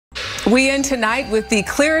We end tonight with the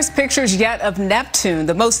clearest pictures yet of Neptune,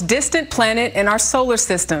 the most distant planet in our solar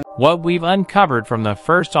system. What we've uncovered from the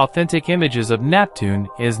first authentic images of Neptune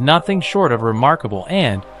is nothing short of remarkable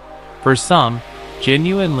and, for some,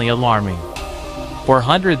 genuinely alarming. For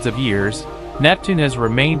hundreds of years, Neptune has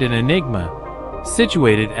remained an enigma,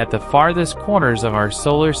 situated at the farthest corners of our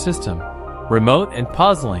solar system, remote and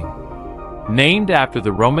puzzling. Named after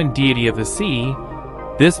the Roman deity of the sea,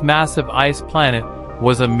 this massive ice planet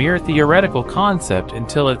was a mere theoretical concept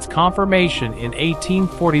until its confirmation in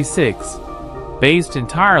 1846, based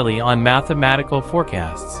entirely on mathematical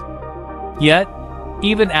forecasts. Yet,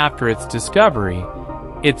 even after its discovery,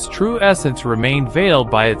 its true essence remained veiled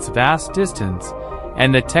by its vast distance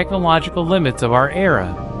and the technological limits of our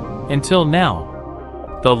era, until now.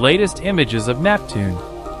 The latest images of Neptune,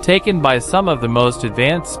 taken by some of the most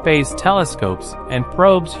advanced space telescopes and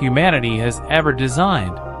probes humanity has ever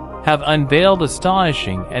designed, have unveiled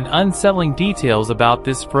astonishing and unsettling details about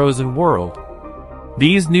this frozen world.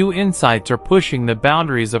 These new insights are pushing the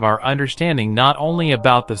boundaries of our understanding not only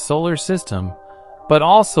about the solar system, but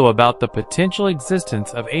also about the potential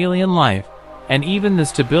existence of alien life and even the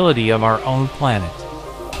stability of our own planet.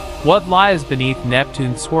 What lies beneath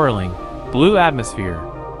Neptune's swirling, blue atmosphere?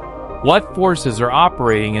 What forces are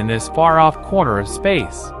operating in this far-off corner of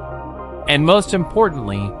space? And most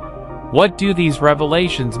importantly, what do these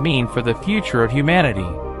revelations mean for the future of humanity?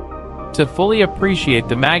 To fully appreciate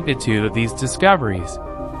the magnitude of these discoveries,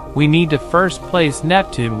 we need to first place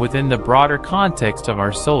Neptune within the broader context of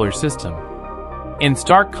our solar system. In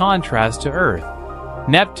stark contrast to Earth,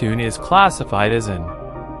 Neptune is classified as an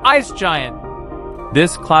ice giant.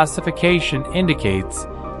 This classification indicates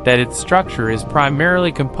that its structure is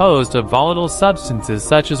primarily composed of volatile substances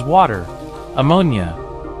such as water, ammonia,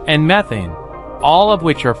 and methane, all of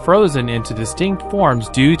which are frozen into distinct forms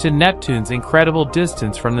due to Neptune's incredible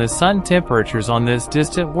distance from the Sun. Temperatures on this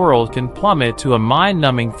distant world can plummet to a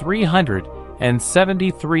mind-numbing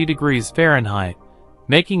 373 degrees Fahrenheit,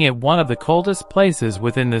 making it one of the coldest places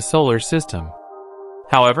within the solar system.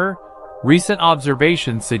 However, recent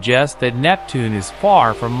observations suggest that Neptune is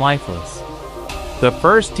far from lifeless. The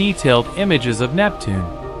first detailed images of Neptune,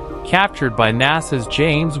 captured by NASA's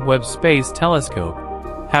James Webb Space Telescope,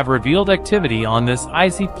 have revealed activity on this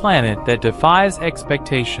icy planet that defies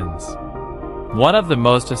expectations. One of the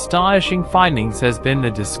most astonishing findings has been the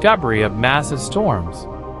discovery of massive storms,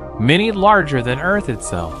 many larger than Earth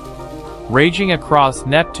itself, raging across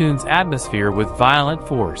Neptune's atmosphere with violent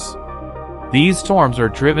force. These storms are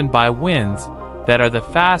driven by winds that are the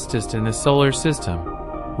fastest in the solar system,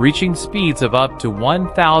 reaching speeds of up to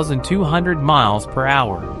 1,200 miles per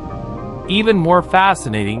hour. Even more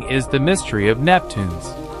fascinating is the mystery of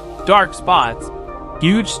Neptune's dark spots,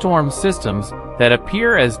 huge storm systems that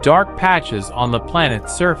appear as dark patches on the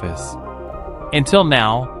planet's surface. Until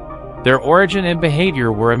now, their origin and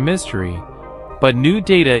behavior were a mystery, but new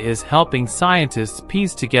data is helping scientists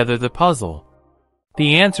piece together the puzzle.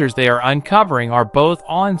 The answers they are uncovering are both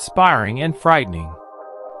awe-inspiring and frightening.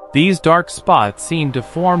 These dark spots seem to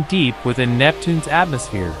form deep within Neptune's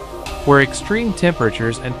atmosphere, where extreme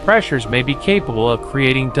temperatures and pressures may be capable of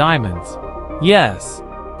creating diamonds. Yes,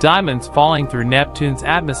 diamonds falling through Neptune's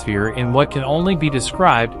atmosphere in what can only be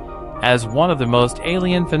described as one of the most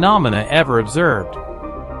alien phenomena ever observed.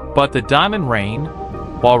 But the diamond rain,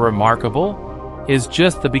 while remarkable, is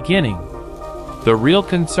just the beginning. The real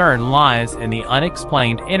concern lies in the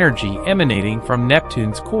unexplained energy emanating from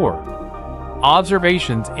Neptune's core.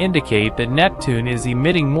 Observations indicate that Neptune is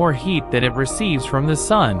emitting more heat than it receives from the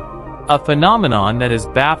Sun, a phenomenon that has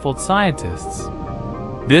baffled scientists.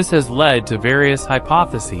 This has led to various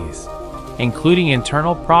hypotheses, including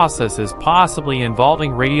internal processes possibly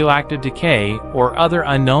involving radioactive decay or other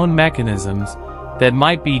unknown mechanisms that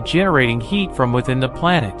might be generating heat from within the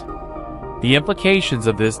planet. The implications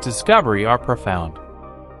of this discovery are profound.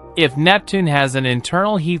 If Neptune has an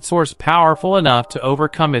internal heat source powerful enough to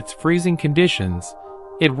overcome its freezing conditions,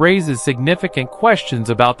 it raises significant questions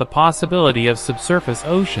about the possibility of subsurface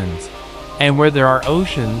oceans, and where there are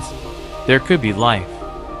oceans, there could be life.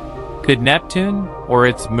 Could Neptune or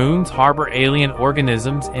its moons harbor alien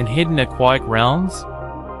organisms in hidden aquatic realms?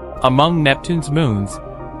 Among Neptune's moons,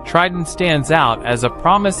 Triton stands out as a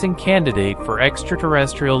promising candidate for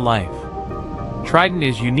extraterrestrial life. Triton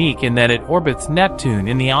is unique in that it orbits Neptune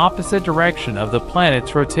in the opposite direction of the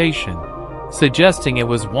planet's rotation, suggesting it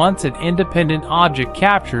was once an independent object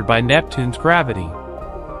captured by Neptune's gravity.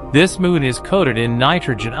 This moon is coated in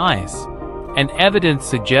nitrogen ice, and evidence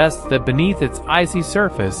suggests that beneath its icy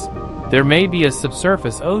surface, there may be a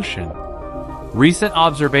subsurface ocean. Recent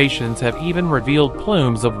observations have even revealed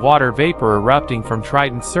plumes of water vapor erupting from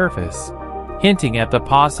Triton's surface, hinting at the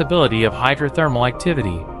possibility of hydrothermal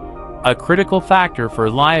activity, a critical factor for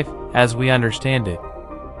life as we understand it.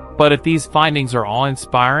 But if these findings are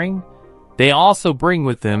awe-inspiring, they also bring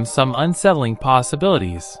with them some unsettling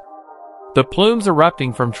possibilities. The plumes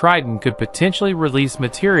erupting from Triton could potentially release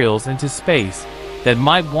materials into space that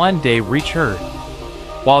might one day reach Earth.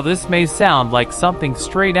 While this may sound like something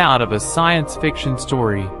straight out of a science fiction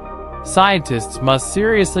story, scientists must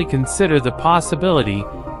seriously consider the possibility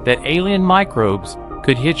that alien microbes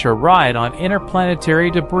could hitch a ride on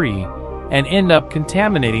interplanetary debris and end up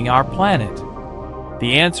contaminating our planet.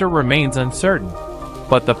 The answer remains uncertain,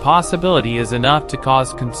 but the possibility is enough to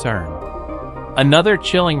cause concern. Another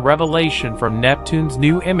chilling revelation from Neptune's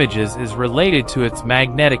new images is related to its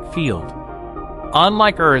magnetic field.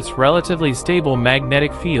 Unlike Earth's relatively stable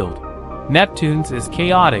magnetic field, Neptune's is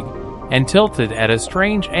chaotic and tilted at a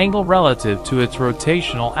strange angle relative to its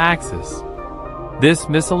rotational axis. This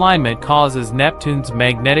misalignment causes Neptune's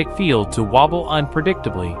magnetic field to wobble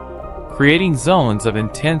unpredictably, creating zones of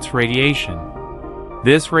intense radiation.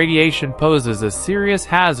 This radiation poses a serious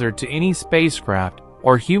hazard to any spacecraft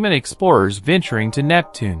or human explorers venturing to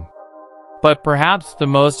Neptune. But perhaps the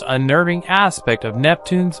most unnerving aspect of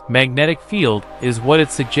Neptune's magnetic field is what it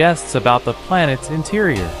suggests about the planet's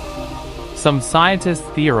interior. Some scientists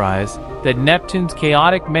theorize that Neptune's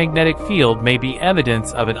chaotic magnetic field may be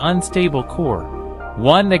evidence of an unstable core,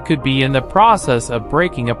 one that could be in the process of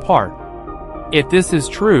breaking apart. If this is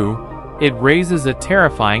true, it raises a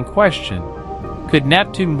terrifying question. Could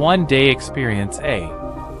Neptune one day experience a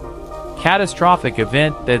catastrophic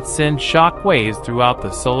event that sends shock waves throughout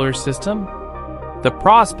the solar system? The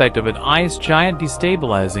prospect of an ice giant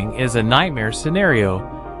destabilizing is a nightmare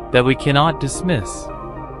scenario that we cannot dismiss.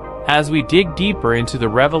 As we dig deeper into the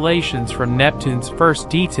revelations from Neptune's first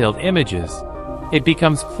detailed images, it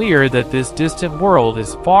becomes clear that this distant world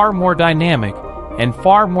is far more dynamic and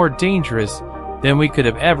far more dangerous than we could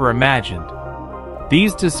have ever imagined.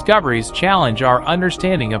 These discoveries challenge our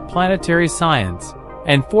understanding of planetary science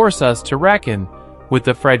and force us to reckon with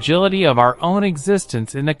the fragility of our own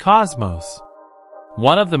existence in the cosmos.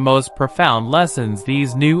 One of the most profound lessons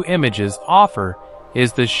these new images offer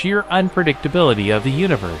is the sheer unpredictability of the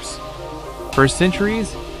universe. For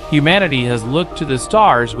centuries, humanity has looked to the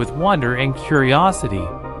stars with wonder and curiosity.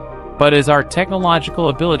 But as our technological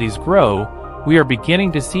abilities grow, we are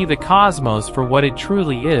beginning to see the cosmos for what it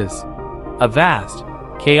truly is: a vast,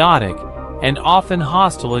 chaotic, and often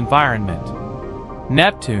hostile environment.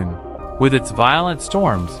 Neptune, with its violent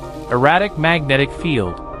storms, erratic magnetic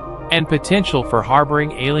field, and potential for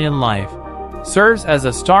harboring alien life, serves as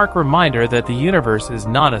a stark reminder that the universe is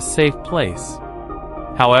not a safe place.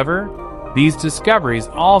 However, these discoveries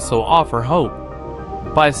also offer hope.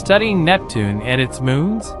 By studying Neptune and its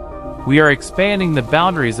moons, we are expanding the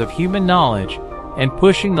boundaries of human knowledge and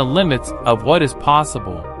pushing the limits of what is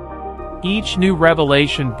possible. Each new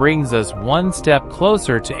revelation brings us one step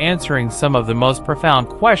closer to answering some of the most profound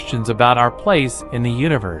questions about our place in the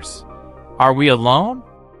universe. Are we alone?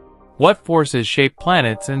 What forces shape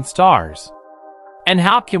planets and stars? And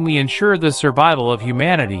how can we ensure the survival of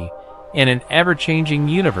humanity in an ever-changing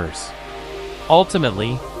universe?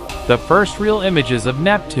 Ultimately, the first real images of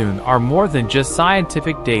Neptune are more than just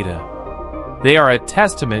scientific data. They are a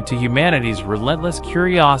testament to humanity's relentless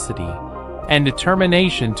curiosity and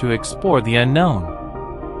determination to explore the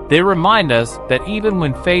unknown. They remind us that even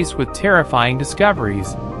when faced with terrifying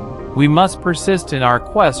discoveries, we must persist in our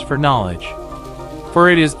quest for knowledge. For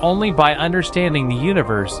it is only by understanding the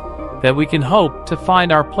universe that we can hope to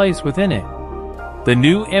find our place within it. The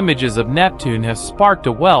new images of Neptune have sparked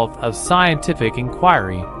a wealth of scientific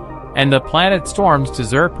inquiry, and the planet storms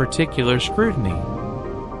deserve particular scrutiny.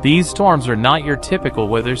 These storms are not your typical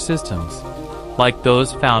weather systems, like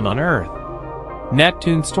those found on Earth.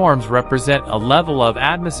 Neptune storms represent a level of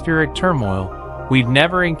atmospheric turmoil we've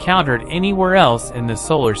never encountered anywhere else in the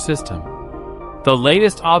solar system. The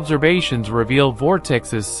latest observations reveal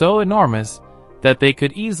vortexes so enormous that they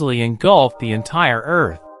could easily engulf the entire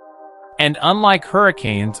Earth. And unlike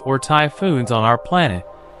hurricanes or typhoons on our planet,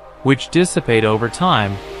 which dissipate over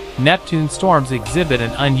time, Neptune storms exhibit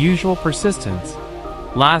an unusual persistence,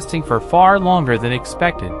 lasting for far longer than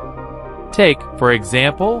expected. Take, for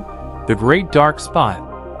example, the Great Dark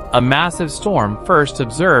Spot, a massive storm first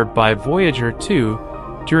observed by Voyager 2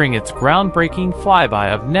 during its groundbreaking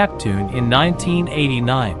flyby of Neptune in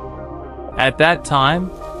 1989. At that time,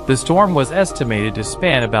 the storm was estimated to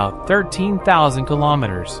span about 13,000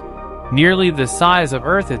 kilometers, nearly the size of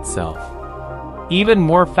Earth itself. Even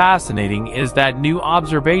more fascinating is that new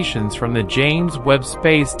observations from the James Webb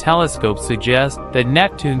Space Telescope suggest that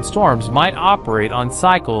Neptune storms might operate on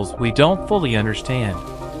cycles we don't fully understand.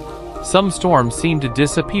 Some storms seem to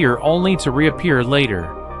disappear only to reappear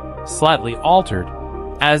later, slightly altered,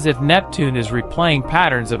 as if Neptune is replaying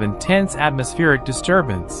patterns of intense atmospheric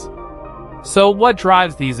disturbance. So what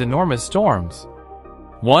drives these enormous storms?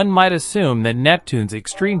 One might assume that Neptune's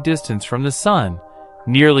extreme distance from the Sun,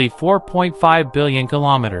 nearly 4.5 billion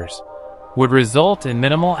kilometers, would result in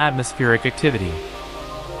minimal atmospheric activity.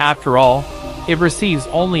 After all, it receives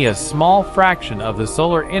only a small fraction of the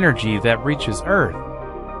solar energy that reaches Earth.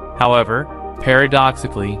 However,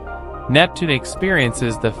 paradoxically, Neptune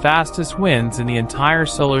experiences the fastest winds in the entire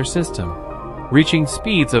solar system, reaching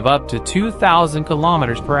speeds of up to 2,000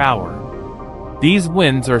 kilometers per hour. These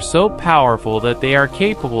winds are so powerful that they are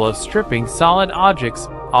capable of stripping solid objects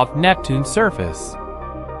off Neptune's surface.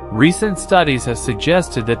 Recent studies have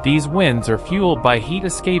suggested that these winds are fueled by heat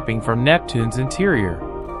escaping from Neptune's interior,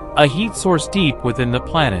 a heat source deep within the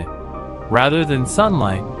planet, rather than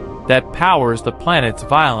sunlight that powers the planet's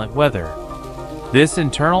violent weather. This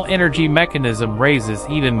internal energy mechanism raises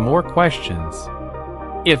even more questions.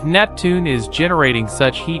 If Neptune is generating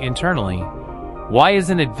such heat internally, why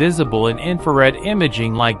isn't it visible in infrared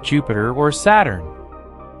imaging like Jupiter or Saturn?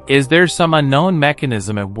 Is there some unknown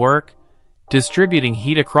mechanism at work, distributing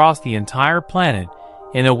heat across the entire planet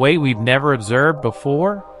in a way we've never observed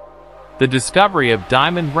before? The discovery of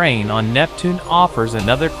diamond rain on Neptune offers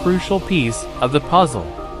another crucial piece of the puzzle.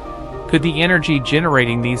 Could the energy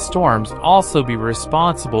generating these storms also be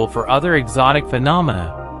responsible for other exotic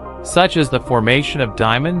phenomena, such as the formation of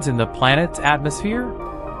diamonds in the planet's atmosphere?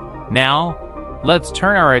 Now, let's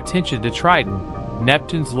turn our attention to Triton,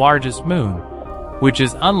 Neptune's largest moon, which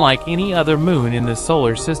is unlike any other moon in the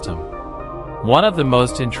solar system. One of the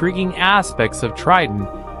most intriguing aspects of Triton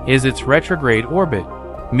is its retrograde orbit,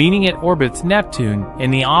 meaning it orbits Neptune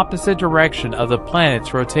in the opposite direction of the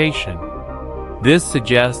planet's rotation. This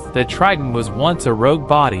suggests that Triton was once a rogue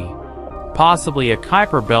body, possibly a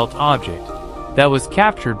Kuiper Belt object, that was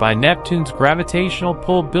captured by Neptune's gravitational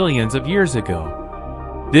pull billions of years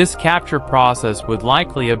ago. This capture process would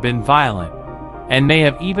likely have been violent, and may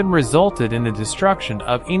have even resulted in the destruction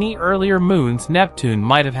of any earlier moons Neptune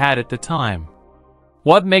might have had at the time.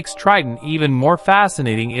 What makes Triton even more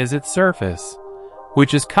fascinating is its surface,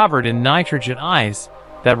 which is covered in nitrogen ice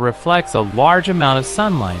that reflects a large amount of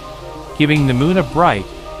sunlight, giving the moon a bright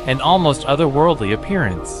and almost otherworldly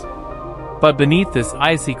appearance. But beneath this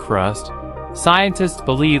icy crust, scientists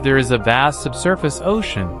believe there is a vast subsurface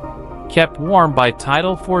ocean, kept warm by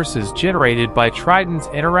tidal forces generated by Triton's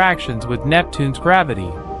interactions with Neptune's gravity.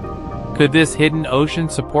 Could this hidden ocean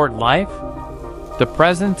support life? The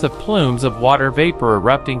presence of plumes of water vapor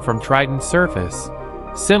erupting from Triton's surface,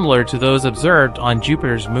 similar to those observed on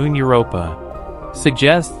Jupiter's moon Europa,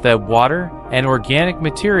 suggests that water and organic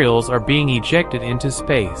materials are being ejected into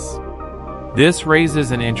space. This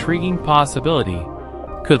raises an intriguing possibility.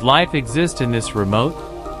 Could life exist in this remote,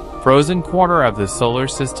 frozen corner of the solar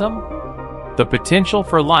system? The potential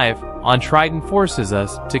for life on Triton forces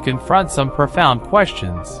us to confront some profound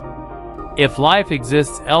questions. If life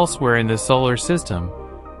exists elsewhere in the solar system,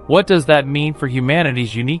 what does that mean for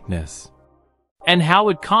humanity's uniqueness? And how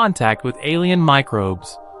would contact with alien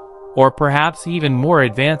microbes, or perhaps even more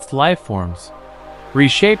advanced life forms,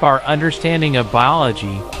 reshape our understanding of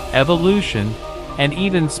biology, evolution, and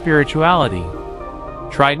even spirituality?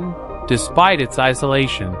 Triton, despite its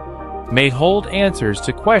isolation, may hold answers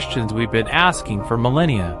to questions we've been asking for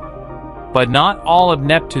millennia. But not all of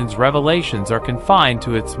Neptune's revelations are confined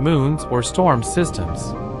to its moons or storm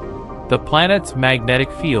systems. The planet's magnetic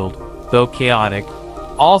field, though chaotic,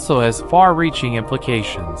 also has far-reaching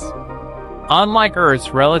implications. Unlike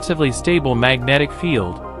Earth's relatively stable magnetic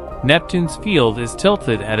field, Neptune's field is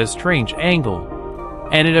tilted at a strange angle,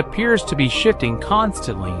 and it appears to be shifting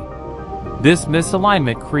constantly. This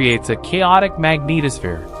misalignment creates a chaotic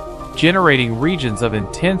magnetosphere, generating regions of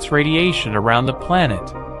intense radiation around the planet.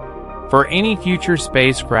 For any future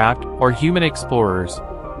spacecraft or human explorers,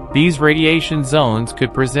 these radiation zones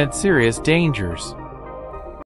could present serious dangers.